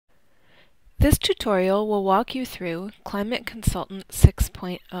This tutorial will walk you through Climate Consultant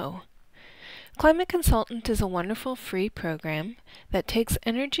 6.0. Climate Consultant is a wonderful free program that takes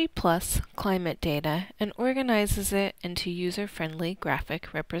Energy Plus climate data and organizes it into user-friendly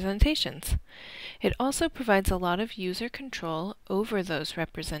graphic representations. It also provides a lot of user control over those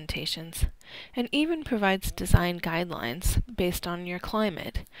representations, and even provides design guidelines based on your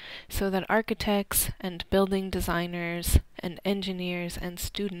climate, so that architects and building designers and engineers and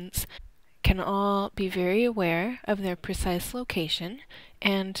students can all be very aware of their precise location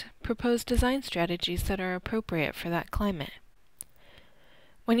and propose design strategies that are appropriate for that climate.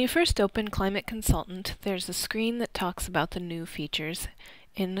 When you first open Climate Consultant, there's a screen that talks about the new features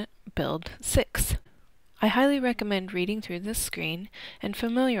in Build 6. I highly recommend reading through this screen and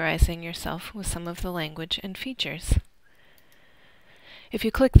familiarizing yourself with some of the language and features. If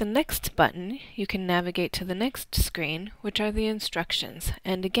you click the Next button, you can navigate to the next screen, which are the instructions,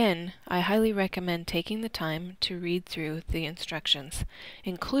 and again, I highly recommend taking the time to read through the instructions,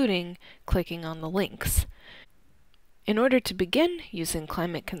 including clicking on the links. In order to begin using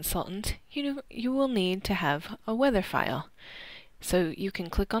Climate Consultant, you will need to have a weather file. So you can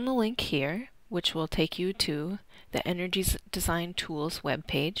click on the link here, which will take you to the Energy Design Tools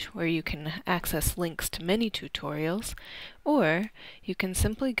webpage, where you can access links to many tutorials, or you can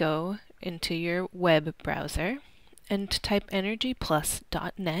simply go into your web browser and type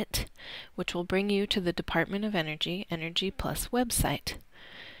energyplus.net, which will bring you to the Department of Energy Energy Plus website.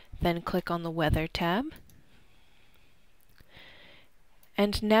 Then click on the Weather tab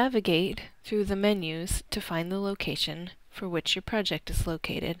and navigate through the menus to find the location for which your project is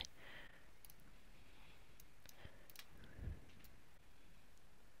located.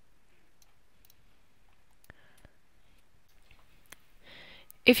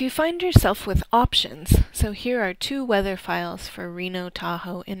 If you find yourself with options, so here are two weather files for Reno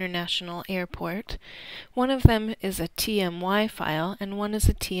Tahoe International Airport. One of them is a TMY file and one is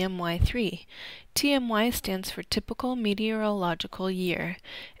a TMY3. TMY stands for Typical Meteorological Year,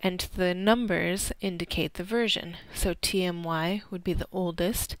 and the numbers indicate the version. So TMY would be the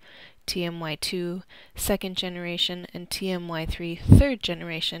oldest, TMY2 second generation, and TMY3 third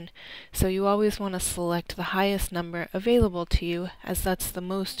generation. So you always want to select the highest number available to you, as that's the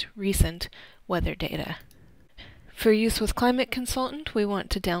most recent weather data. For use with Climate Consultant, we want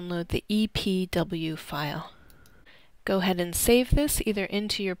to download the EPW file. Go ahead and save this either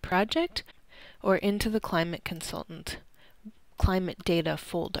into your project or into the Climate Consultant Climate Data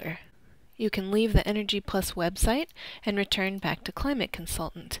folder. You can leave the Energy Plus website and return back to Climate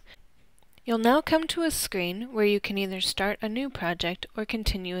Consultant. You'll now come to a screen where you can either start a new project or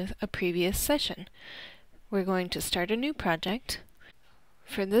continue with a previous session. We're going to start a new project.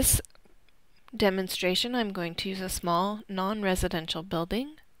 For this demonstration, I'm going to use a small non-residential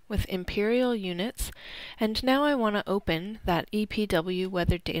building with imperial units, and now I want to open that EPW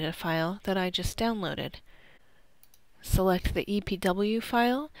weather data file that I just downloaded. Select the EPW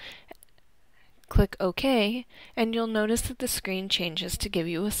file, click OK, and you'll notice that the screen changes to give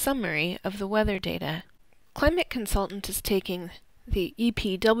you a summary of the weather data. Climate Consultant is taking the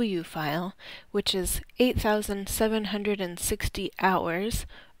EPW file, which is 8,760 hours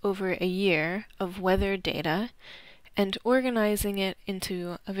over a year of weather data, and organizing it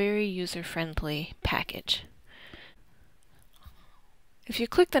into a very user-friendly package. If you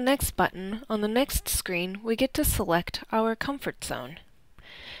click the Next button on the next screen, we get to select our comfort zone.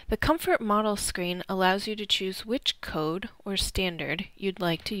 The Comfort Model screen allows you to choose which code or standard you'd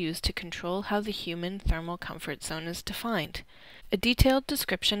like to use to control how the human thermal comfort zone is defined. A detailed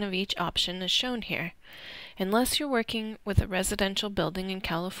description of each option is shown here. Unless you're working with a residential building in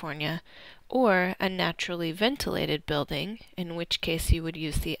California or a naturally ventilated building, in which case you would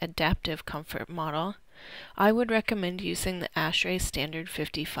use the Adaptive Comfort Model, I would recommend using the ASHRAE Standard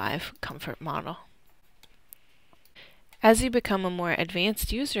 55 Comfort Model. As you become a more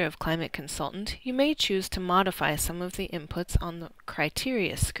advanced user of Climate Consultant, you may choose to modify some of the inputs on the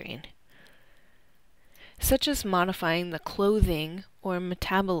criteria screen, such as modifying the clothing or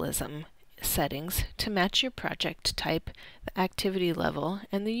metabolism settings to match your project type, the activity level,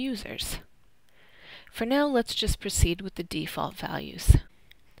 and the users. For now, let's just proceed with the default values.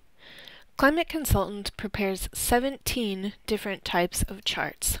 Climate Consultant prepares 17 different types of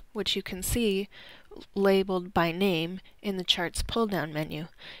charts, which you can see labeled by name in the Charts pull-down menu.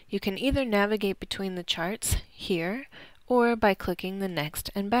 You can either navigate between the charts here or by clicking the Next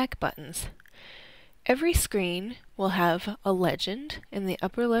and Back buttons. Every screen will have a legend in the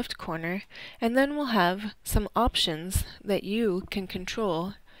upper left corner, and then we'll have some options that you can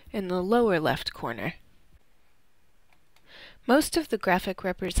control in the lower left corner. Most of the graphic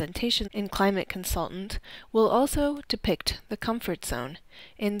representation in Climate Consultant will also depict the comfort zone.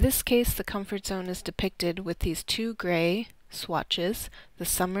 In this case, the comfort zone is depicted with these two gray swatches, the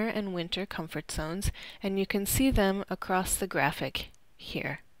summer and winter comfort zones, and you can see them across the graphic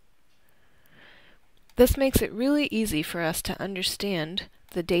here. This makes it really easy for us to understand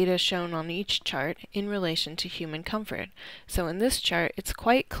the data shown on each chart in relation to human comfort. So in this chart, it's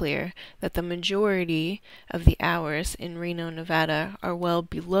quite clear that the majority of the hours in Reno, Nevada are well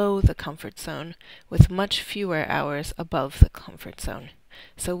below the comfort zone, with much fewer hours above the comfort zone.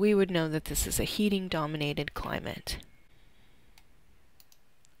 So we would know that this is a heating-dominated climate.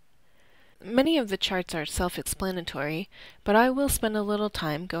 Many of the charts are self-explanatory, but I will spend a little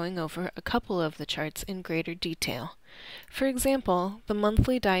time going over a couple of the charts in greater detail. For example, the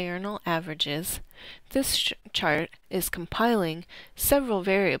monthly diurnal averages. This chart is compiling several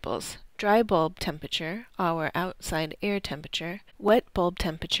variables: dry bulb temperature, our outside air temperature; wet bulb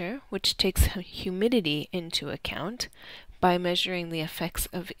temperature, which takes humidity into account by measuring the effects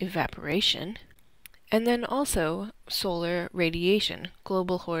of evaporation; and then also solar radiation,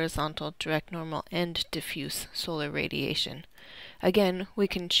 global horizontal, direct normal, and diffuse solar radiation. Again,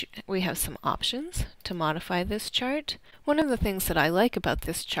 we have some options to modify this chart. One of the things that I like about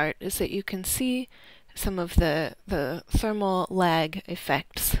this chart is that you can see some of the thermal lag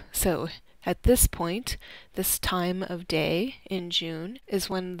effects. So at this point, this time of day in June is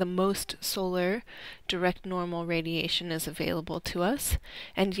when the most solar direct normal radiation is available to us,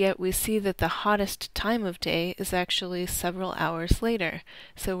 and yet we see that the hottest time of day is actually several hours later,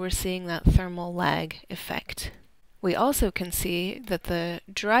 so we're seeing that thermal lag effect. We also can see that the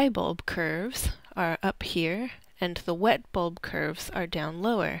dry bulb curves are up here and the wet bulb curves are down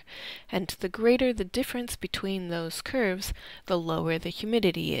lower, and the greater the difference between those curves, the lower the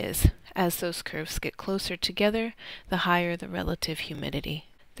humidity is. As those curves get closer together, the higher the relative humidity.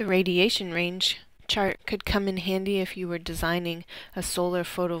 The radiation range chart could come in handy if you were designing a solar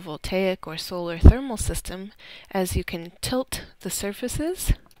photovoltaic or solar thermal system, as you can tilt the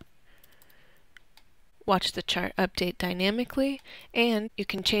surfaces, watch the chart update dynamically, and you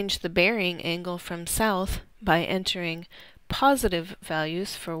can change the bearing angle from south by entering positive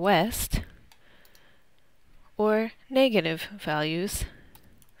values for west or negative values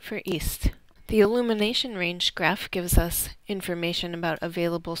for east. The illumination range graph gives us information about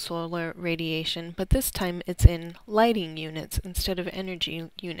available solar radiation, but this time it's in lighting units instead of energy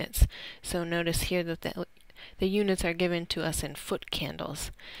units. So notice here that the units are given to us in foot candles.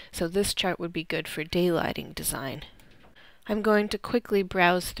 So this chart would be good for daylighting design. I'm going to quickly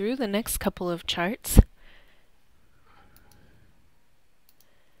browse through the next couple of charts.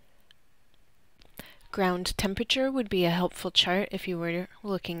 Ground temperature would be a helpful chart if you were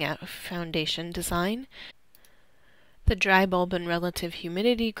looking at foundation design. The dry bulb and relative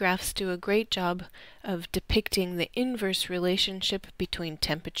humidity graphs do a great job of depicting the inverse relationship between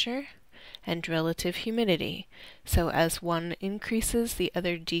temperature and relative humidity. So as one increases, the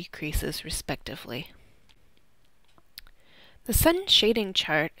other decreases respectively. The sun shading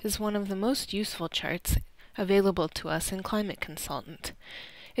chart is one of the most useful charts available to us in Climate Consultant.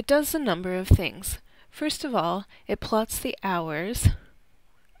 It does a number of things. First of all, it plots the hours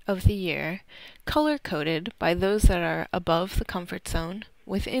of the year, color-coded by those that are above the comfort zone,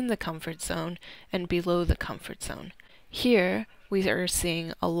 within the comfort zone, and below the comfort zone. Here, we are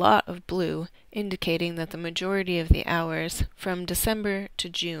seeing a lot of blue, indicating that the majority of the hours from December to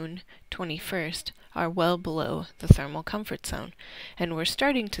June 21st are well below the thermal comfort zone. And we're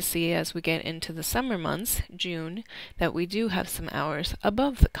starting to see, as we get into the summer months, June, that we do have some hours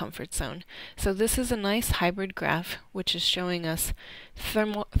above the comfort zone. So this is a nice hybrid graph which is showing us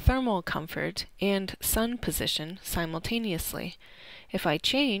thermal comfort and sun position simultaneously. If I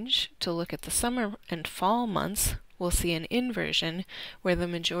change to look at the summer and fall months, we'll see an inversion where the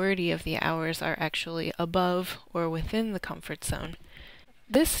majority of the hours are actually above or within the comfort zone.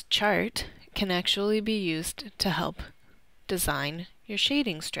 This chart can actually be used to help design your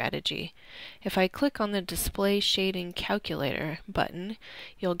shading strategy. If I click on the Display Shading Calculator button,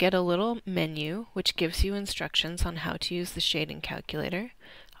 you'll get a little menu which gives you instructions on how to use the shading calculator.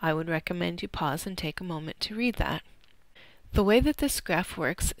 I would recommend you pause and take a moment to read that. The way that this graph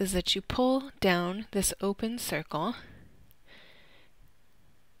works is that you pull down this open circle,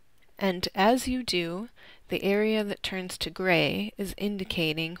 and as you do, the area that turns to gray is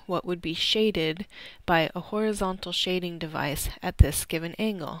indicating what would be shaded by a horizontal shading device at this given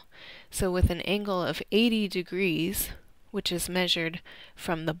angle. So with an angle of 80 degrees, which is measured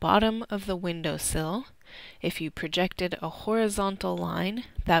from the bottom of the windowsill If you projected a horizontal line,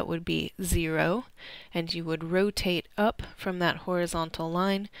 that would be 0, and you would rotate up from that horizontal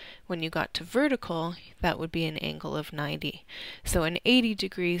line. When you got to vertical, that would be an angle of 90. So an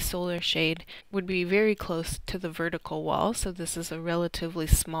 80-degree solar shade would be very close to the vertical wall, so this is a relatively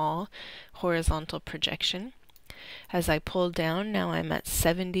small horizontal projection. As I pull down, now I'm at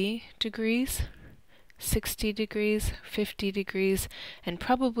 70 degrees. 60 degrees, 50 degrees, and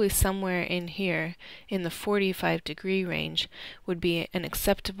probably somewhere in here in the 45-degree range would be an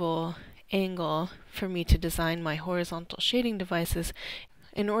acceptable angle for me to design my horizontal shading devices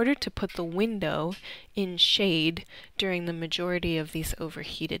in order to put the window in shade during the majority of these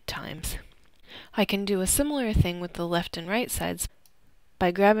overheated times. I can do a similar thing with the left and right sides. By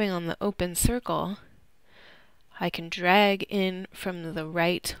grabbing on the open circle, I can drag in from the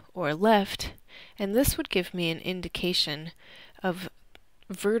right or left, and this would give me an indication of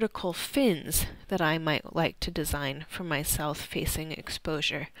vertical fins that I might like to design for my south-facing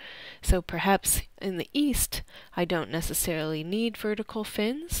exposure. So perhaps in the east, I don't necessarily need vertical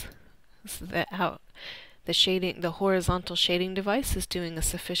fins. So the horizontal shading device is doing a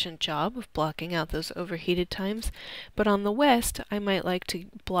sufficient job of blocking out those overheated times, but on the west I might like to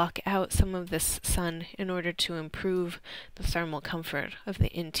block out some of this sun in order to improve the thermal comfort of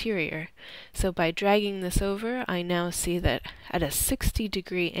the interior. So by dragging this over, I now see that at a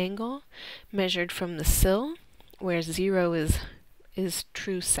 60-degree angle, measured from the sill, where 0 is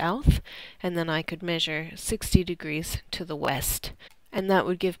true south, and then I could measure 60 degrees to the west. And that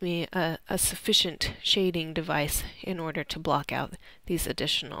would give me a sufficient shading device in order to block out these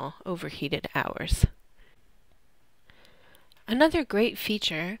additional overheated hours. Another great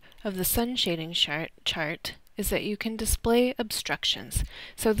feature of the sun shading chart is that you can display obstructions.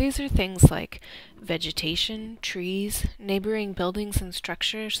 So these are things like vegetation, trees, neighboring buildings and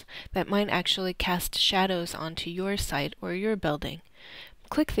structures that might actually cast shadows onto your site or your building.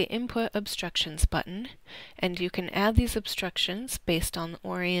 Click the Input Obstructions button, and you can add these obstructions based on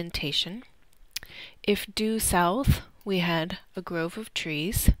orientation. If due south, we had a grove of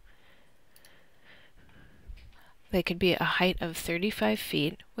trees. They could be a height of 35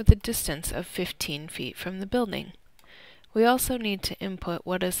 feet with a distance of 15 feet from the building. We also need to input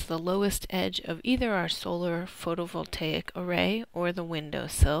what is the lowest edge of either our solar photovoltaic array or the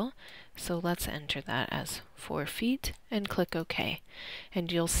windowsill. So let's enter that as 4 feet and click OK. And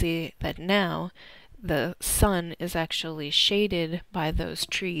you'll see that now the sun is actually shaded by those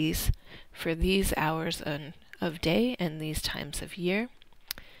trees for these hours of day and these times of year.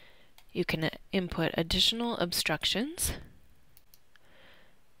 You can input additional obstructions,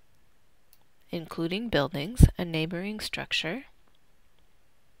 including buildings, a neighboring structure,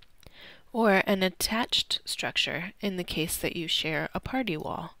 or an attached structure in the case that you share a party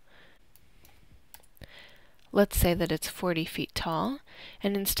wall. Let's say that it's 40 feet tall,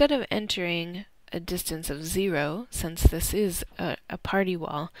 and instead of entering a distance of 0, since this is a party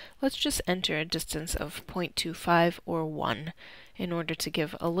wall, let's just enter a distance of 0.25 or 1 in order to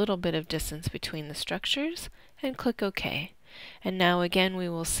give a little bit of distance between the structures, and click OK. And now again we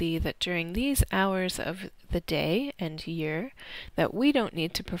will see that during these hours of the day and year that we don't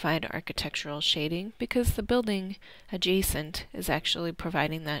need to provide architectural shading because the building adjacent is actually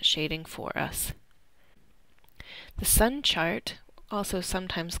providing that shading for us. The sun chart, also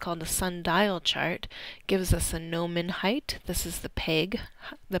sometimes called a sundial chart, gives us a gnomon height. This is the peg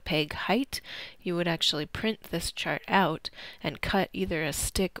height. You would actually print this chart out and cut either a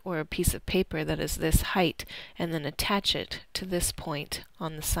stick or a piece of paper that is this height and then attach it to this point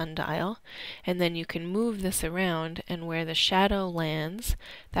on the sundial. And then you can move this around, and where the shadow lands,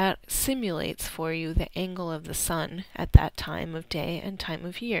 that simulates for you the angle of the sun at that time of day and time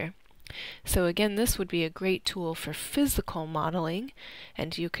of year. So again, this would be a great tool for physical modeling,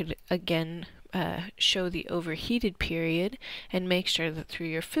 and you could again show the overheated period and make sure that through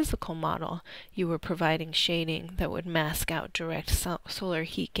your physical model you were providing shading that would mask out direct solar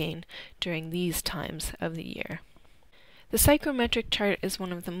heat gain during these times of the year. The psychrometric chart is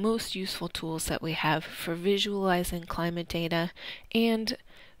one of the most useful tools that we have for visualizing climate data and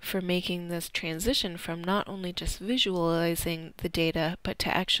for making this transition from not only just visualizing the data, but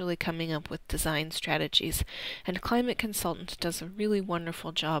to actually coming up with design strategies. And Climate Consultant does a really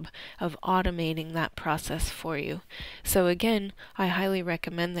wonderful job of automating that process for you. So again, I highly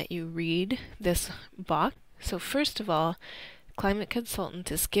recommend that you read this box. So first of all, Climate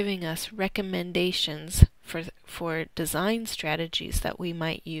Consultant is giving us recommendations for design strategies that we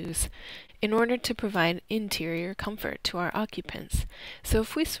might use in order to provide interior comfort to our occupants. So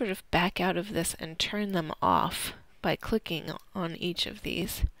if we sort of back out of this and turn them off by clicking on each of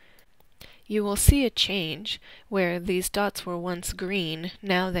these, you will see a change where these dots were once green,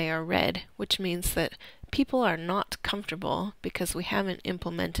 now they are red, which means that people are not comfortable because we haven't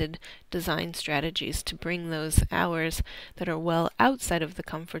implemented design strategies to bring those hours that are well outside of the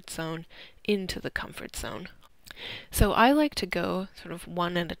comfort zone into the comfort zone. So I like to go sort of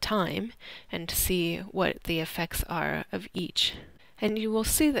one at a time and see what the effects are of each. And you will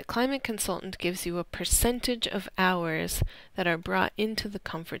see that Climate Consultant gives you a percentage of hours that are brought into the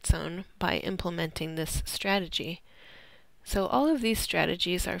comfort zone by implementing this strategy. So all of these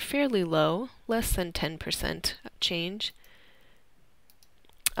strategies are fairly low, less than 10% change.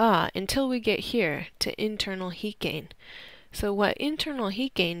 Until we get here to internal heat gain. So what internal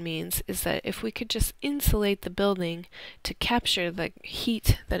heat gain means is that if we could just insulate the building to capture the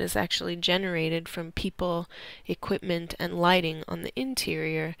heat that is actually generated from people, equipment, and lighting on the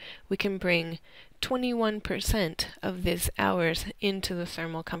interior, we can bring 21% of these hours into the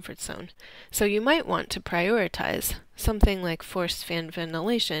thermal comfort zone. So you might want to prioritize. Something like forced fan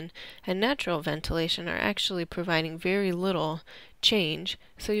ventilation and natural ventilation are actually providing very little change,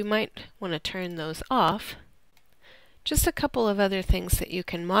 so you might want to turn those off. Just a couple of other things that you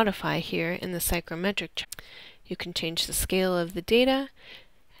can modify here in the psychrometric chart. You can change the scale of the data,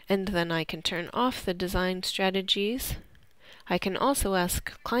 and then I can turn off the design strategies. I can also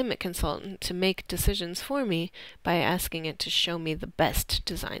ask Climate Consultant to make decisions for me by asking it to show me the best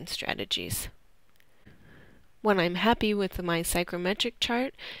design strategies. When I'm happy with my psychrometric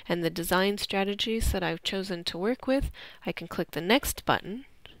chart and the design strategies that I've chosen to work with, I can click the Next button.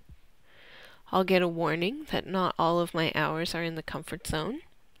 I'll get a warning that not all of my hours are in the comfort zone.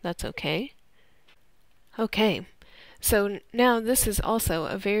 That's okay. Okay, so now this is also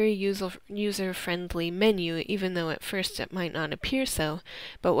a very user-friendly menu, even though at first it might not appear so.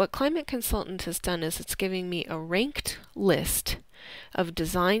 But what Climate Consultant has done is it's giving me a ranked list of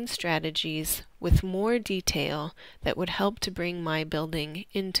design strategies with more detail that would help to bring my building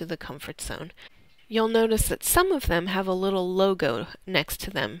into the comfort zone. You'll notice that some of them have a little logo next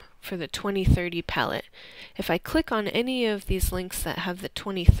to them for the 2030 palette. If I click on any of these links that have the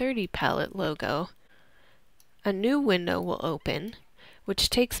 2030 palette logo, a new window will open, which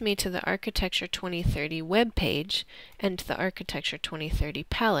takes me to the Architecture 2030 webpage and the Architecture 2030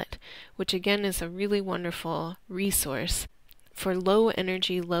 palette, which again is a really wonderful resource for low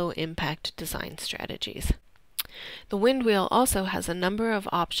energy, low impact design strategies. The wind wheel also has a number of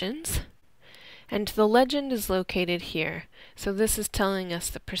options. And the legend is located here. So this is telling us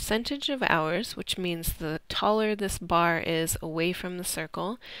the percentage of hours, which means the taller this bar is away from the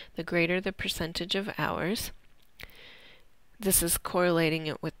circle, the greater the percentage of hours. This is correlating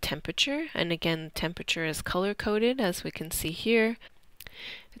it with temperature, and again, temperature is color-coded, as we can see here.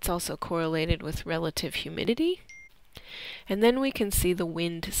 It's also correlated with relative humidity. And then we can see the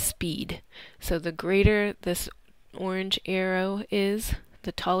wind speed. So the greater this orange arrow is,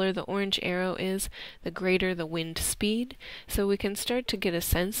 the taller the orange arrow is, the greater the wind speed. So we can start to get a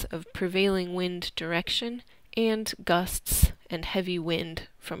sense of prevailing wind direction and gusts and heavy wind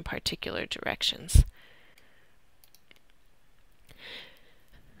from particular directions.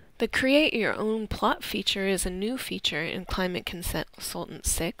 The Create Your Own Plot feature is a new feature in Climate Consultant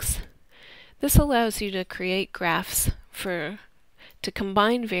 6. This allows you to create graphs to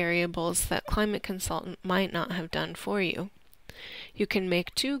combine variables that Climate Consultant might not have done for you. You can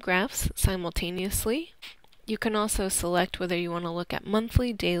make two graphs simultaneously. You can also select whether you want to look at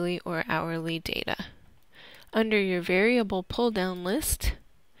monthly, daily, or hourly data. Under your variable pull-down list,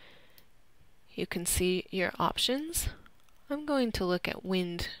 you can see your options. I'm going to look at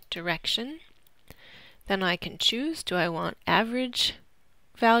wind direction. Then I can choose, do I want average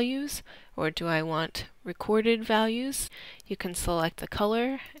values or do I want recorded values? You can select the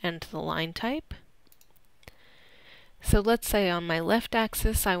color and the line type. So let's say on my left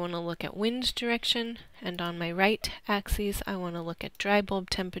axis I want to look at wind direction, and on my right axis I want to look at dry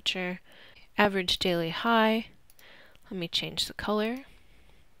bulb temperature, average daily high. Let me change the color.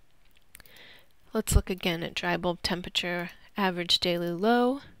 Let's look again at dry bulb temperature, average daily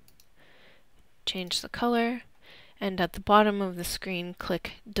low, change the color, and at the bottom of the screen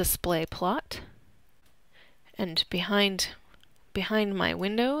click Display Plot. And behind my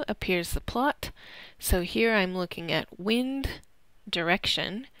window appears the plot. So here I'm looking at wind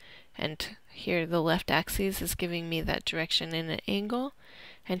direction, and here the left axis is giving me that direction in an angle,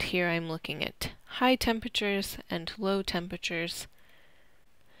 and here I'm looking at high temperatures and low temperatures.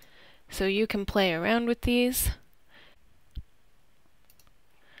 So you can play around with these.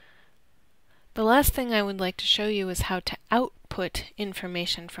 The last thing I would like to show you is how to output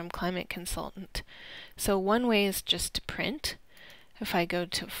information from Climate Consultant. So one way is just to print. If I go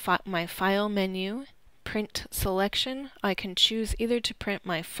to my File menu, Print Selection, I can choose either to print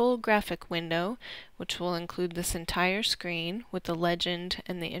my full graphic window, which will include this entire screen with the legend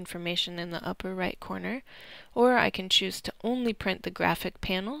and the information in the upper right corner, or I can choose to only print the graphic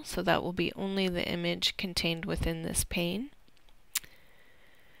panel, so that will be only the image contained within this pane.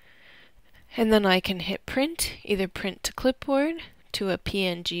 And then I can hit print, either print to clipboard, to a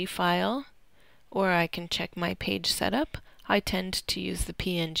PNG file, or I can check my page setup. I tend to use the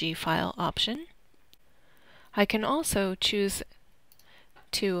PNG file option. I can also choose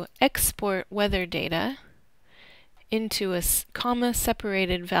to export weather data into a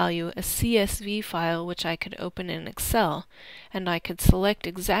comma-separated value, a CSV file, which I could open in Excel, and I could select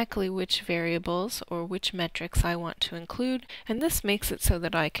exactly which variables or which metrics I want to include, and this makes it so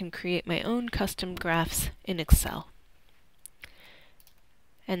that I can create my own custom graphs in Excel.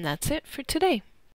 And that's it for today.